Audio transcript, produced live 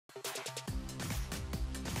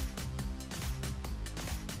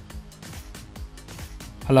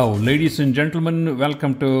Hello, ladies and gentlemen.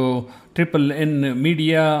 Welcome to Triple N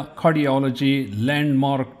Media Cardiology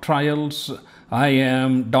Landmark Trials. I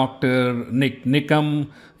am Dr. Nik Nikam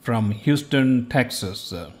from Houston,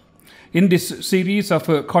 Texas. In this series of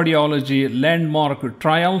cardiology landmark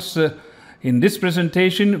trials, in this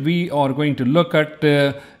presentation, we are going to look at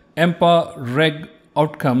Empa Reg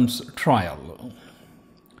outcomes trial.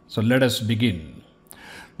 So let us begin.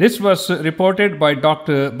 This was reported by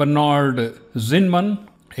Dr. Bernard Zinman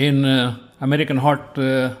in American Heart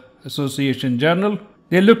Association Journal.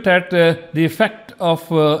 They looked at the effect of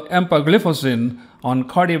empagliflozin on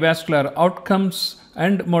cardiovascular outcomes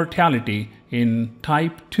and mortality in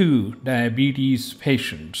type 2 diabetes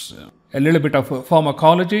patients. A little bit of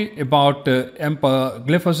pharmacology about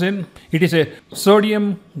empagliflozin. It is a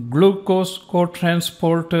sodium glucose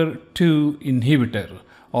cotransporter 2 inhibitor,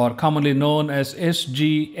 or commonly known as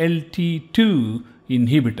SGLT2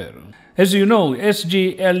 inhibitor. As you know,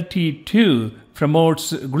 SGLT2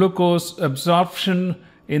 promotes glucose absorption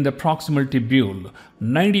in the proximal tubule.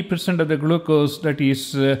 90% of the glucose that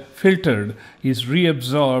is filtered is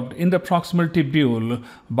reabsorbed in the proximal tubule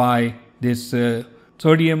by this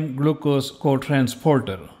sodium glucose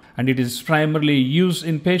cotransporter. And it is primarily used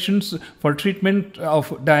in patients for treatment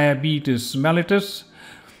of diabetes mellitus.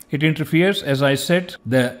 It interferes, as I said,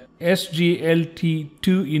 the SGLT2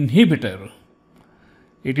 inhibitor.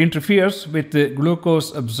 It interferes with the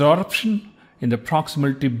glucose absorption in the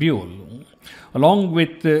proximal tubule. Along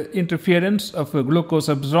with the interference of glucose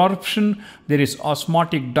absorption, there is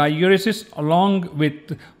osmotic diuresis along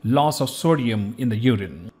with loss of sodium in the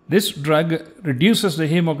urine. This drug reduces the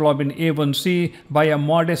hemoglobin A1C by a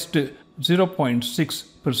modest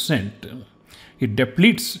 0.6%. It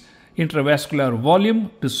depletes intravascular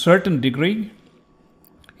volume to a certain degree.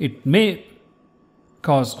 It may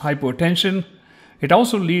cause hypotension. It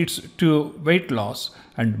also leads to weight loss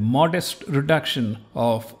and modest reduction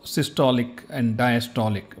of systolic and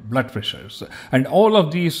diastolic blood pressures. And all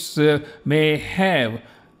of these may have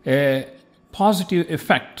a positive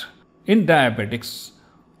effect in diabetics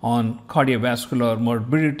on cardiovascular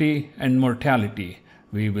morbidity and mortality,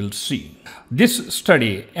 we will see. This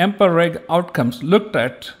study, Empa Reg outcomes, looked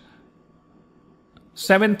at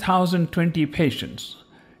 7,020 patients.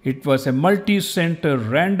 It was a multi-center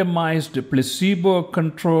randomized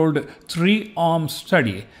placebo-controlled 3-arm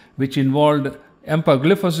study which involved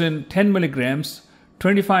empagliflozin 10 milligrams,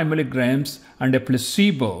 25 milligrams and a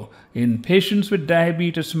placebo in patients with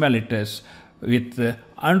diabetes mellitus with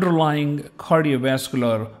underlying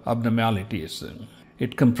cardiovascular abnormalities.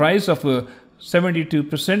 It comprised of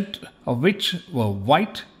 72% of which were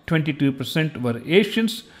white, 22% were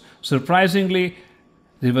Asians. Surprisingly,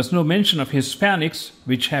 there was no mention of Hispanics,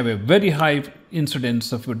 which have a very high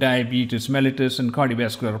incidence of diabetes mellitus and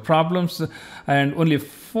cardiovascular problems, and only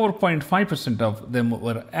 4.5% of them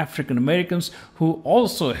were African Americans, who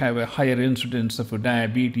also have a higher incidence of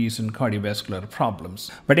diabetes and cardiovascular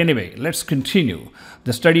problems. But anyway, let's continue.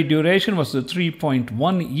 The study duration was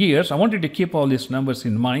 3.1 years. I wanted to keep all these numbers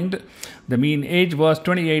in mind. The mean age was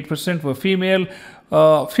 28% were female,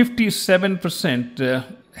 57%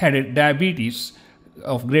 had diabetes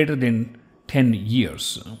of greater than 10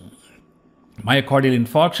 years. Myocardial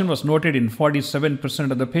infarction was noted in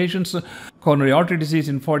 47% of the patients, coronary artery disease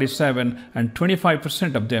in 47%, and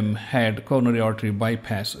 25% of them had coronary artery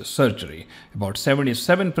bypass surgery. About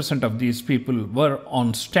 77% of these people were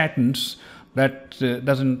on statins. That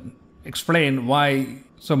doesn't explain why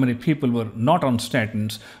so many people were not on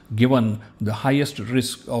statins, given the highest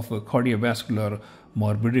risk of cardiovascular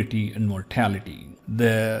morbidity and mortality.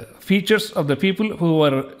 The features of the people who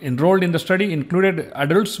were enrolled in the study included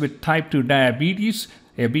adults with type 2 diabetes,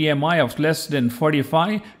 a BMI of less than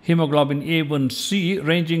 45, hemoglobin A1C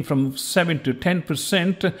ranging from 7 to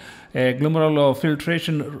 10%, a glomerular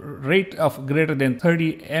filtration rate of greater than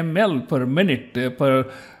 30 ml per minute per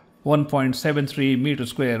 1.73 meter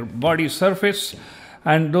square body surface,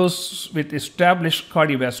 and those with established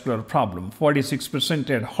cardiovascular problem. 46%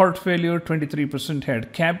 had heart failure, 23%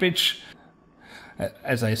 had CABG.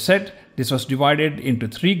 As I said, this was divided into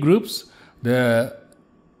 3 groups. The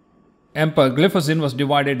empagliflozin was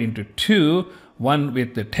divided into 2, one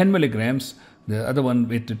with the 10 milligrams, the other one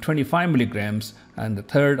with the 25 milligrams, and the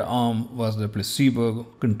third arm was the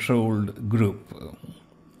placebo-controlled group.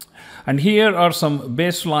 And here are some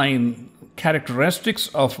baseline characteristics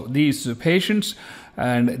of these patients,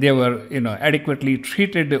 and they were adequately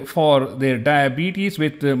treated for their diabetes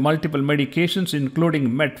with multiple medications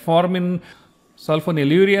including metformin,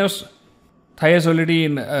 sulfonylureas,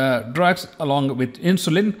 thiazolidine drugs along with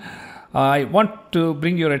insulin, I want to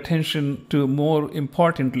bring your attention to, more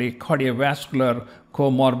importantly, cardiovascular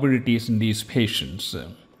comorbidities in these patients.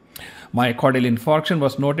 Myocardial infarction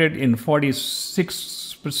was noted in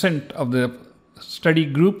 46% of the study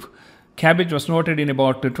group. CABG was noted in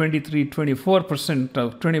about 23-24%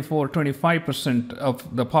 of 24-25%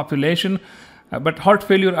 of the population, but heart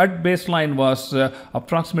failure at baseline was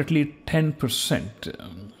approximately 10%.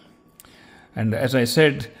 And as I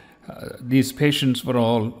said, these patients were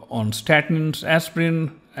all on statins,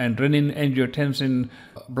 aspirin, and renin-angiotensin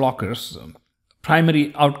blockers.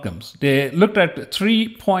 Primary outcomes. They looked at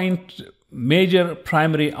 3 major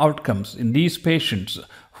primary outcomes in these patients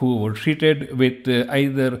who were treated with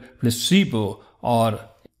either placebo or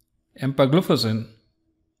empagliflozin.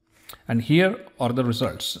 And here are the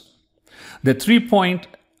results. The 3-point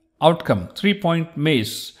outcome, 3-point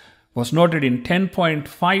MACE, was noted in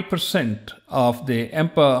 10.5% of the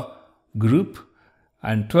Empa group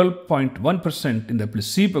and 12.1% in the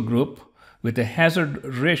placebo group, with a hazard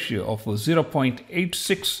ratio of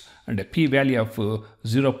 0.86 and a p-value of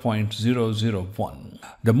 0.001.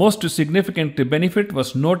 The most significant benefit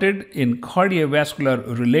was noted in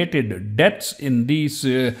cardiovascular-related deaths in these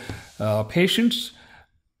patients.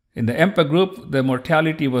 In the Empa group, the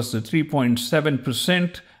mortality was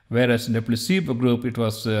 3.7%, whereas in the placebo group, it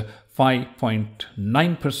was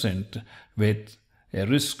 5.9%, with a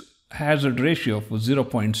risk hazard ratio of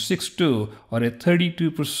 0.62 or a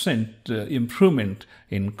 32% improvement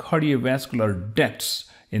in cardiovascular deaths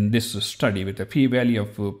in this study with a p-value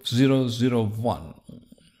of 0.001.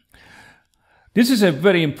 This is a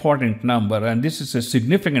very important number, and this is a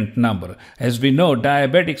significant number. As we know,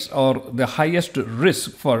 diabetics are the highest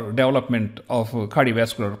risk for development of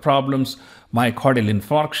cardiovascular problems, myocardial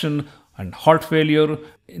infarction, and heart failure.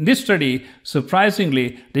 In this study,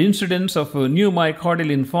 surprisingly, the incidence of new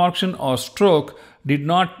myocardial infarction or stroke did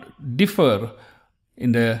not differ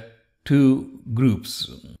in the two groups.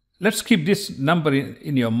 Let's keep this number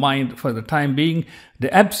in your mind for the time being.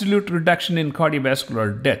 The absolute reduction in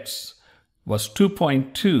cardiovascular deaths was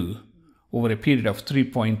 2.2 over a period of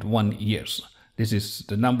 3.1 years. This is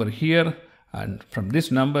the number here, and from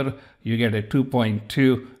this number, you get a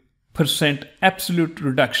 2.2% absolute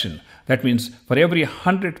reduction. That means for every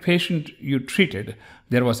 100 patients you treated,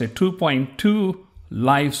 there was a 2.2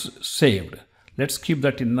 lives saved. Let's keep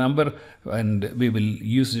that in number, and we will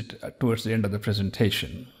use it towards the end of the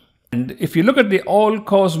presentation. And if you look at the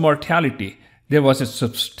all-cause mortality, there was a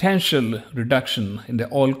substantial reduction in the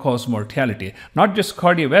all-cause mortality, not just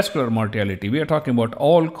cardiovascular mortality. We are talking about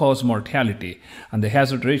all-cause mortality, and the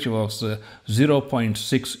hazard ratio was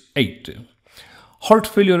 0.68. Heart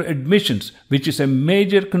failure admissions, which is a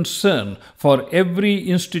major concern for every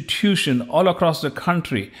institution all across the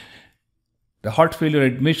country, the heart failure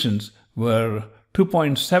admissions were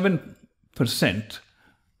 2.7%,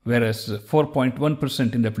 whereas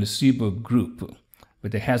 4.1% in the placebo group,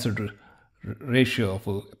 with a hazard ratio of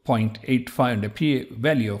 0.85 and a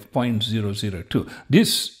p-value of 0.002.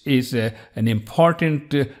 This is an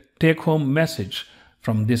important take-home message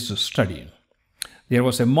from this study. There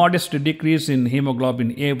was a modest decrease in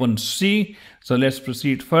hemoglobin A1C. So let's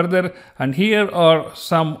proceed further. And here are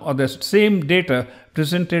some of the same data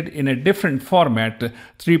presented in a different format.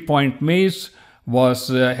 3-point MACE was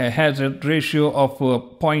a hazard ratio of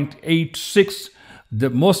 0.86. The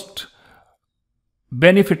most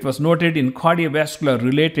benefit was noted in cardiovascular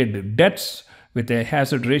related deaths with a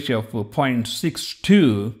hazard ratio of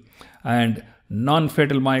 0.62, and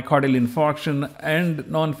non-fatal myocardial infarction and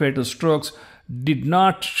non-fatal strokes did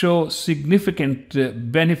not show significant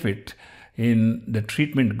benefit in the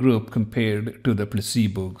treatment group compared to the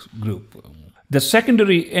placebo group. The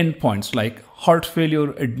secondary endpoints like heart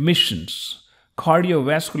failure admissions,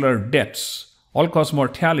 cardiovascular deaths, all-cause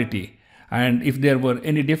mortality, and if there were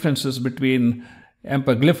any differences between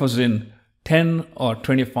empagliflozin 10 or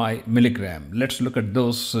 25 milligram. Let's look at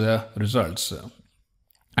those results.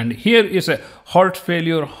 And here is a heart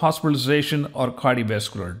failure, hospitalization, or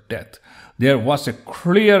cardiovascular death. There was a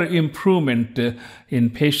clear improvement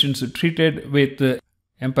in patients treated with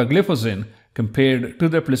empagliflozin compared to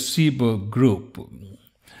the placebo group.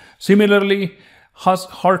 Similarly,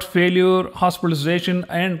 heart failure, hospitalization,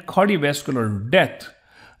 and cardiovascular death,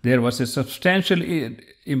 there was a substantial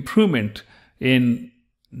improvement in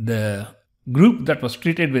the group that was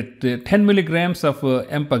treated with 10 milligrams of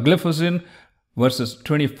empagliflozin versus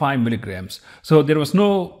 25 milligrams. So there was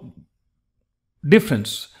no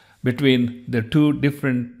difference between the two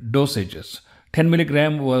different dosages. 10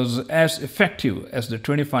 milligram was as effective as the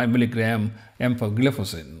 25 milligram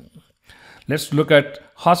empagliflozin. Let's look at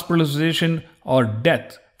hospitalization or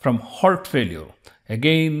death from heart failure.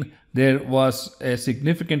 Again, there was a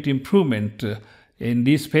significant improvement in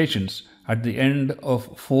these patients at the end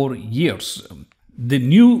of 4 years. The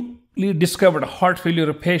newly discovered heart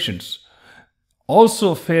failure patients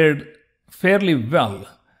also fared fairly well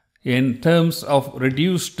in terms of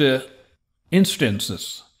reduced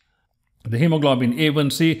incidences. The hemoglobin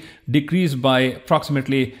A1C decreased by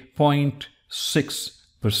approximately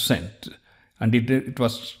 0.6%, and it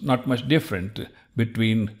was not much different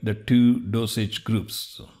between the two dosage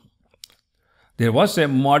groups. There was a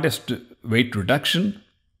modest weight reduction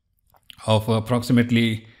of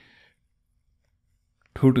approximately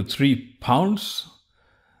 2 to 3 pounds,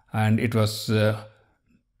 and it was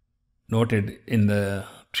noted in the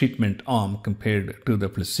treatment arm compared to the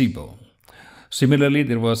placebo. Similarly,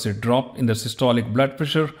 there was a drop in the systolic blood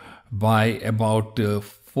pressure by about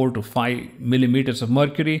 4 to 5 millimeters of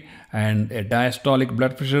mercury, and a diastolic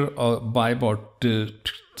blood pressure by about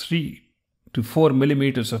 3 to 4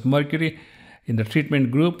 millimeters of mercury in the treatment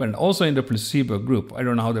group and also in the placebo group. I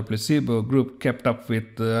don't know how the placebo group kept up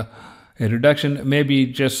with a reduction. Maybe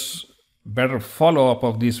just better follow-up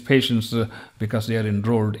of these patients because they are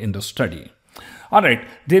enrolled in the study. All right,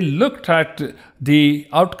 they looked at the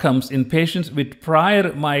outcomes in patients with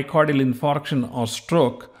prior myocardial infarction or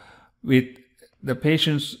stroke with the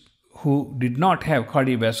patients who did not have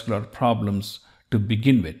cardiovascular problems to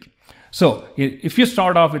begin with. So, if you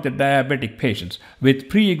start off with the diabetic patients with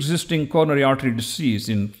pre-existing coronary artery disease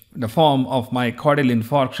in the form of myocardial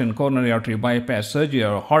infarction, coronary artery bypass surgery,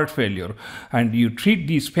 or heart failure, and you treat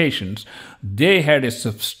these patients, they had a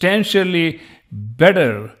substantially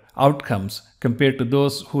better outcomes compared to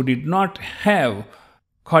those who did not have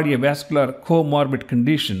cardiovascular comorbid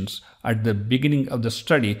conditions at the beginning of the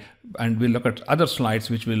study. And we'll look at other slides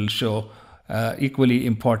which will show equally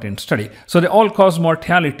important study. So the all-cause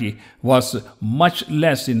mortality was much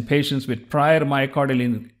less in patients with prior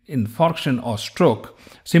myocardial infarction or stroke.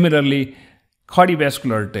 Similarly,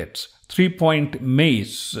 cardiovascular deaths, 3-point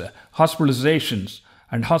MACE, hospitalizations,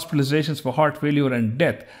 and hospitalizations for heart failure and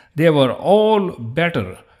death, they were all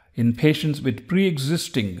better in patients with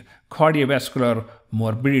pre-existing cardiovascular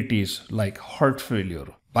morbidities like heart failure,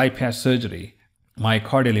 bypass surgery,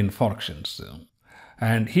 myocardial infarctions.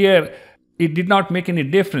 And here, it did not make any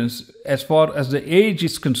difference as far as the age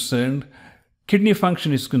is concerned, kidney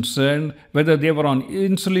function is concerned, whether they were on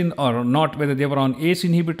insulin or not, whether they were on ACE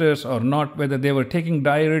inhibitors or not, whether they were taking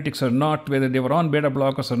diuretics or not, whether they were on beta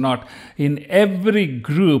blockers or not. In every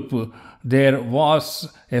group, there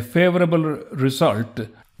was a favorable result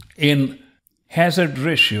in hazard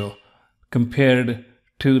ratio compared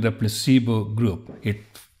to the placebo group.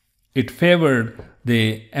 It favored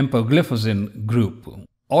the empagliflozin group.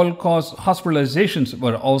 All-cause hospitalizations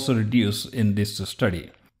were also reduced in this study.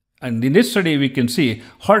 And in this study, we can see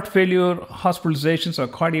heart failure, hospitalizations, or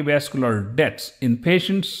cardiovascular deaths in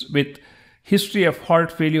patients with history of heart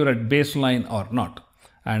failure at baseline or not.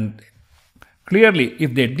 And clearly,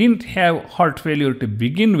 if they didn't have heart failure to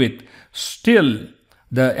begin with, still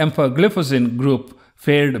the empagliflozin group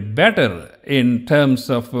fared better in terms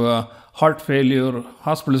of heart failure,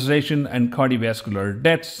 hospitalization, and cardiovascular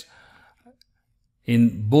deaths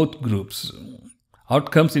in both groups.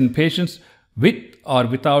 Outcomes in patients with or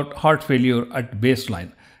without heart failure at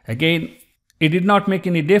baseline. Again, it did not make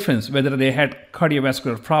any difference whether they had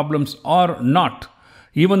cardiovascular problems or not.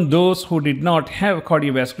 Even those who did not have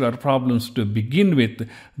cardiovascular problems to begin with,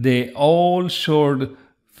 they all showed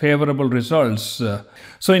favorable results.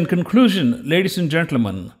 So in conclusion, ladies and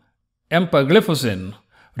gentlemen, empagliflozin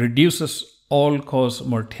reduces all-cause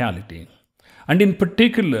mortality. And in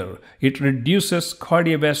particular, it reduces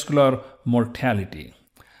cardiovascular mortality.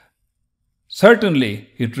 Certainly,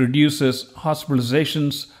 it reduces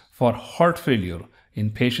hospitalizations for heart failure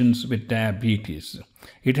in patients with diabetes.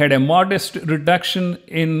 It had a modest reduction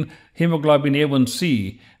in hemoglobin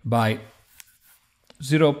A1C by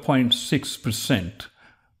 0.6%.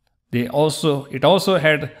 It also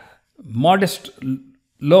had modest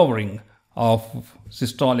lowering of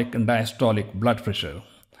systolic and diastolic blood pressure.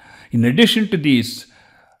 In addition to these,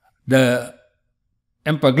 the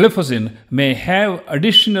empagliflozin may have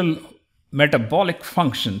additional metabolic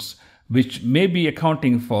functions which may be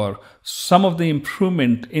accounting for some of the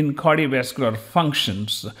improvement in cardiovascular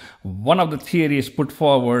functions. One of the theories put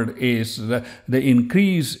forward is the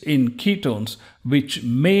increase in ketones, which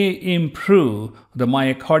may improve the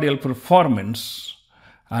myocardial performance,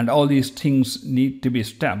 and all these things need to be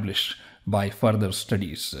established by further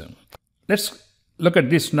studies. Let's look at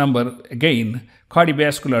this number again,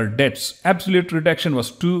 cardiovascular deaths, absolute reduction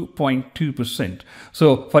was 2.2%.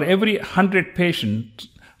 So for every 100 patients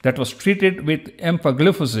that was treated with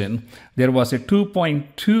empagliflozin, there was a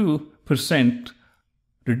 2.2%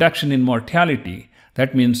 reduction in mortality.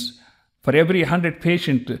 That means for every 100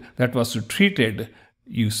 patient that was treated,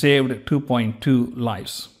 you saved 2.2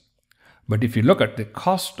 lives. But if you look at the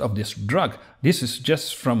cost of this drug, this is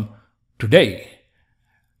just from today.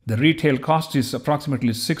 The retail cost is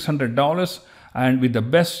approximately $600, and with the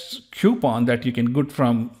best coupon that you can get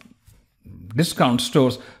from discount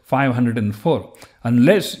stores, $504.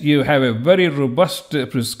 Unless you have a very robust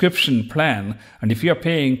prescription plan, and if you're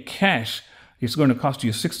paying cash, it's going to cost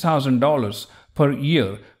you $6,000 per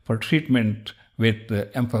year for treatment with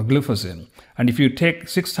empagliflozin. And if you take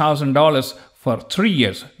 $6,000 for 3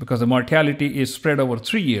 years, because the mortality is spread over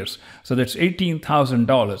 3 years, so that's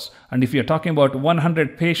 $18,000. And if you're talking about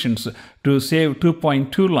 100 patients to save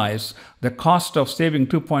 2.2 lives, the cost of saving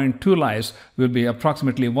 2.2 lives will be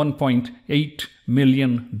approximately $1.8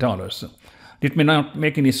 million. It may not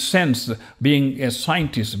make any sense being a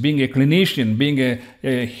scientist, being a clinician, being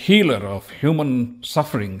a healer of human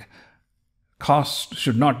suffering. Cost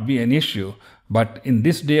should not be an issue. But in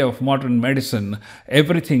this day of modern medicine,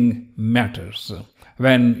 everything matters.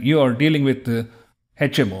 When you are dealing with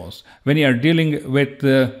HMOs, when you are dealing with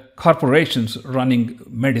corporations running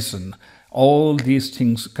medicine, all these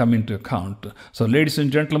things come into account. So ladies and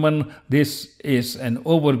gentlemen, this is an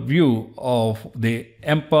overview of the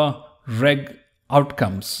Empa Reg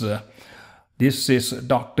outcomes. This is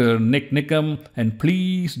Dr. Nik Nikam, and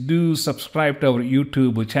please do subscribe to our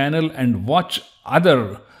YouTube channel and watch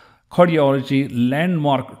other cardiology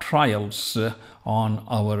landmark trials on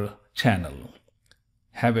our channel.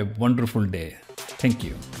 Have a wonderful day. Thank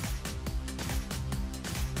you.